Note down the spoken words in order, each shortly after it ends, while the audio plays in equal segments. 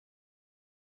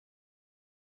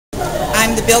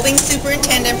building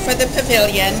superintendent for the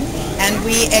pavilion, and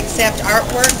we accept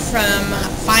artwork from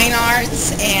fine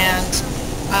arts and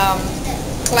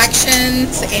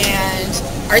collections and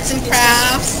arts and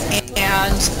crafts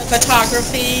and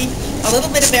photography, a little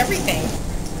bit of everything.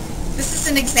 This is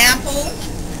an example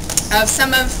of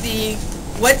some of the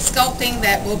wood sculpting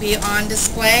that will be on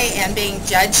display and being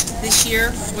judged this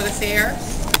year for the fair.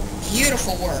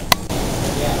 Beautiful work.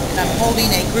 I'm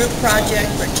holding a group project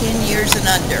for 10 years and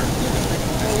under.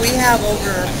 We have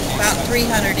over about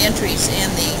 300 entries in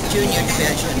the junior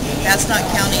division. That's not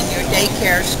counting your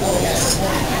daycare schools,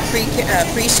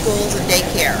 preschools and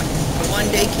daycare. One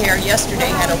daycare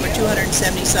yesterday had over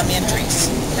 270 some entries.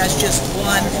 That's just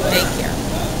one daycare.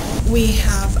 We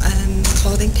have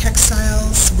clothing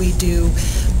textiles. We do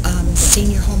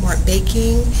senior home art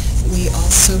baking. We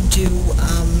also do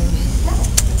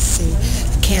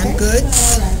canned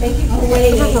goods.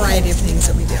 We have a variety of things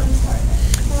that we do.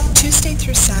 Tuesday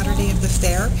through Saturday of the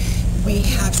fair, we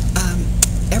have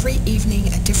every evening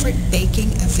a different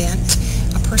baking event.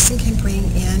 A person can bring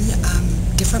in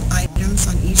different items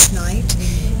on each night.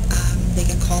 They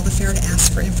can call the fair to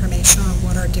ask for information on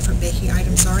what our different baking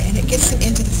items are, and it gets them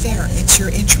into the fair. It's your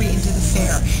entry into the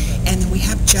fair. And then we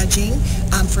have judging.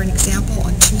 For an example,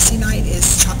 on Tuesday night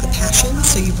is Chocolate Passion,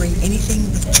 so you bring anything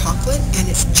with chocolate and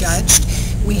it's judged.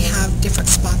 We have different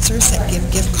sponsors that give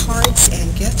gift cards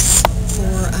and gifts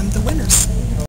for the winners.